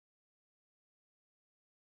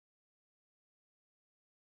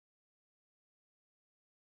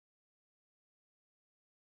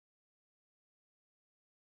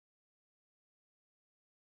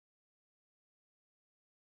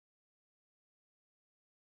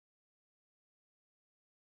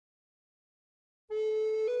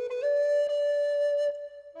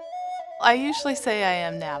I usually say I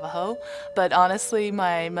am Navajo, but honestly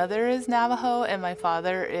my mother is Navajo and my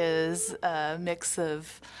father is a mix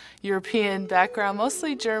of European background,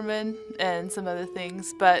 mostly German and some other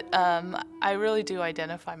things, but I really do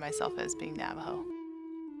identify myself as being Navajo.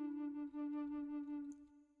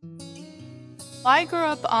 I grew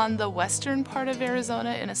up on the western part of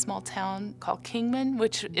Arizona in a small town called Kingman,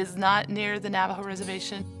 which is not near the Navajo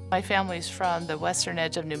reservation. My family's from the western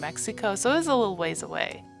edge of New Mexico, so it was a little ways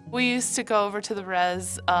away. We used to go over to the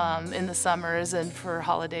res in the summers and for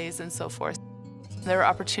holidays and so forth. There were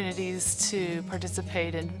opportunities to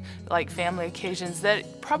participate in like family occasions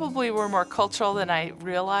that probably were more cultural than I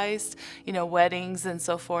realized, you know, weddings and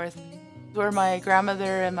so forth. Where my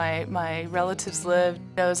grandmother and my relatives lived,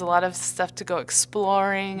 there was a lot of stuff to go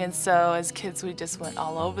exploring, and so as kids we just went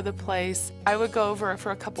all over the place. I would go over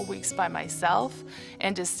for a couple weeks by myself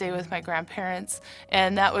and just stay with my grandparents,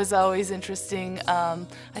 and that was always interesting. I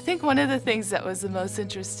think one of the things that was the most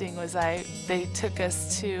interesting was they took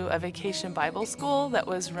us to a vacation Bible school that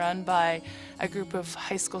was run by a group of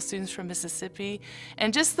high school students from Mississippi,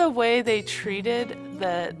 and just the way they treated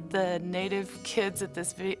the native kids at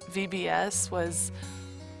this VBS was,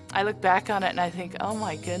 I look back on it and I think, oh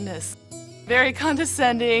my goodness. Very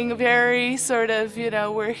condescending, very sort of, you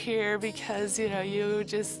know, we're here because, you know, you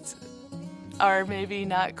just are maybe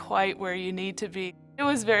not quite where you need to be. It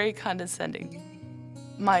was very condescending.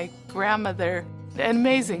 My grandmother, an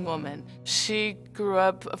amazing woman. She grew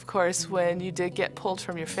up, of course, when you did get pulled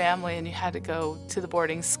from your family and you had to go to the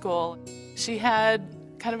boarding school. She had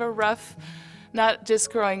kind of a rough, not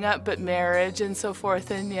just growing up, but marriage and so forth,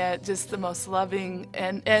 and yet just the most loving,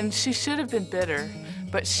 and she should have been bitter,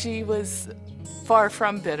 but she was far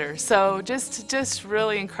from bitter, so just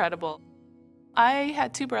really incredible. I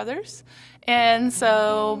had two brothers, and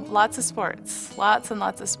so lots of sports, lots and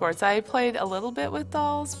lots of sports. I played a little bit with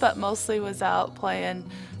dolls, but mostly was out playing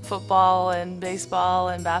football and baseball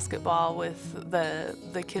and basketball with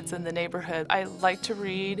the kids in the neighborhood. I liked to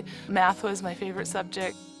read. Math was my favorite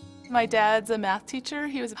subject. My dad's a math teacher.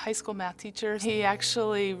 He was a high school math teacher. He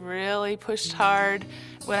actually really pushed hard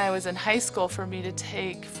when I was in high school for me to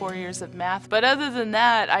take 4 years of math. But other than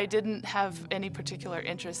that, I didn't have any particular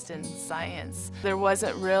interest in science. There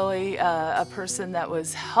wasn't really a person that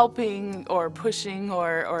was helping or pushing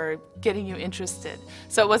or getting you interested.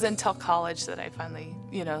 So it wasn't until college that I finally,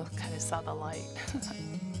 you know, kind of saw the light.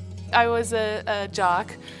 I was a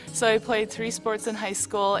jock, so I played 3 sports in high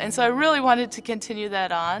school, and so I really wanted to continue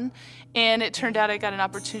that on, and it turned out I got an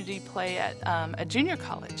opportunity to play at a junior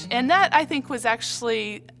college. And that, I think, was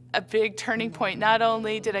actually a big turning point. Not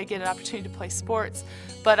only did I get an opportunity to play sports,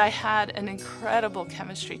 but I had an incredible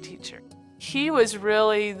chemistry teacher. He was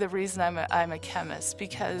really the reason I'm a chemist,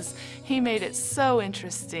 because he made it so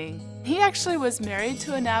interesting. He actually was married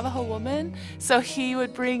to a Navajo woman, so he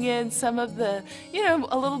would bring in some of the, you know,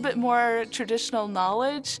 a little bit more traditional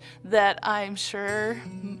knowledge that I'm sure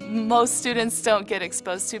most students don't get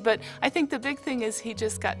exposed to. But I think the big thing is he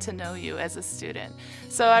just got to know you as a student.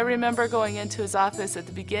 So I remember going into his office at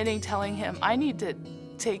the beginning telling him, I need to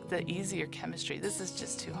take the easier chemistry. This is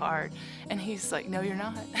just too hard. And he's like, no, you're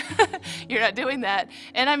not. You're not doing that.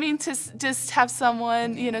 And I mean, to just have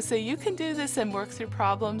someone, you know, say, you can do this and work through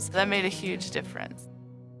problems, that made a huge difference.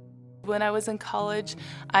 When I was in college,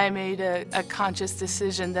 I made a conscious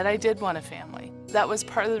decision that I did want a family. That was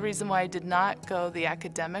part of the reason why I did not go the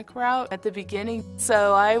academic route at the beginning.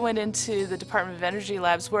 So I went into the Department of Energy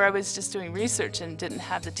labs where I was just doing research and didn't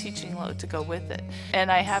have the teaching load to go with it.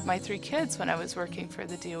 And I had my 3 kids when I was working for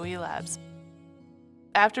the DOE labs.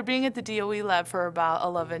 After being at the DOE lab for about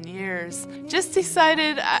 11 years, just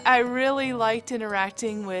decided I really liked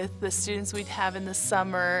interacting with the students we'd have in the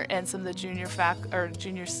summer and some of the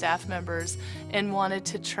junior staff members, and wanted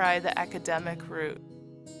to try the academic route.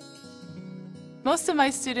 Most of my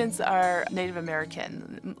students are Native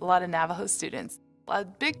American, a lot of Navajo students. A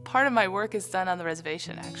big part of my work is done on the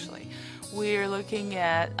reservation, actually. We're looking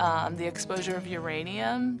at the exposure of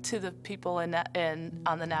uranium to the people on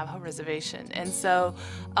the Navajo reservation. And so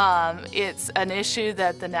it's an issue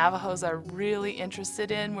that the Navajos are really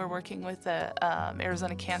interested in. We're working with the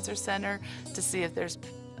Arizona Cancer Center to see if there's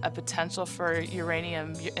a potential for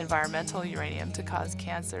uranium, environmental uranium, to cause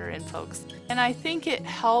cancer in folks. And I think it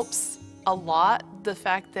helps a lot, the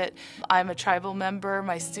fact that I'm a tribal member,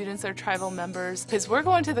 my students are tribal members, because we're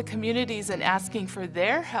going to the communities and asking for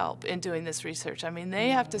their help in doing this research. I mean, they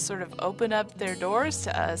have to sort of open up their doors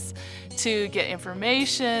to us to get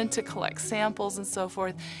information, to collect samples and so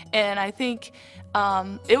forth. And I think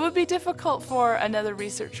it would be difficult for another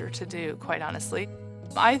researcher to do, quite honestly.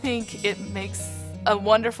 I think it makes a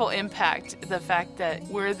wonderful impact, the fact that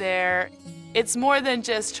we're there. It's more than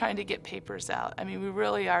just trying to get papers out. I mean, we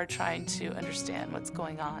really are trying to understand what's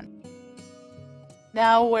going on.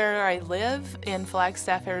 Now where I live in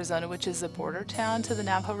Flagstaff, Arizona, which is a border town to the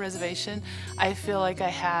Navajo Reservation, I feel like I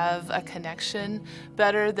have a connection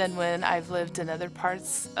better than when I've lived in other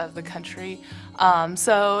parts of the country.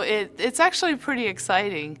 So it's actually pretty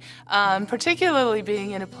exciting, particularly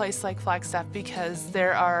being in a place like Flagstaff, because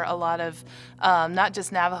there are a lot of not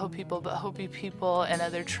just Navajo people, but Hopi people and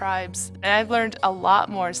other tribes. And I've learned a lot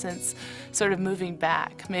more since sort of moving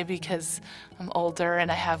back, maybe because I'm older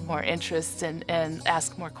and I have more interest and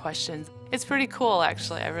ask more questions. It's pretty cool,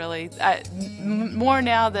 actually. More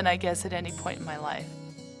now than I guess at any point in my life.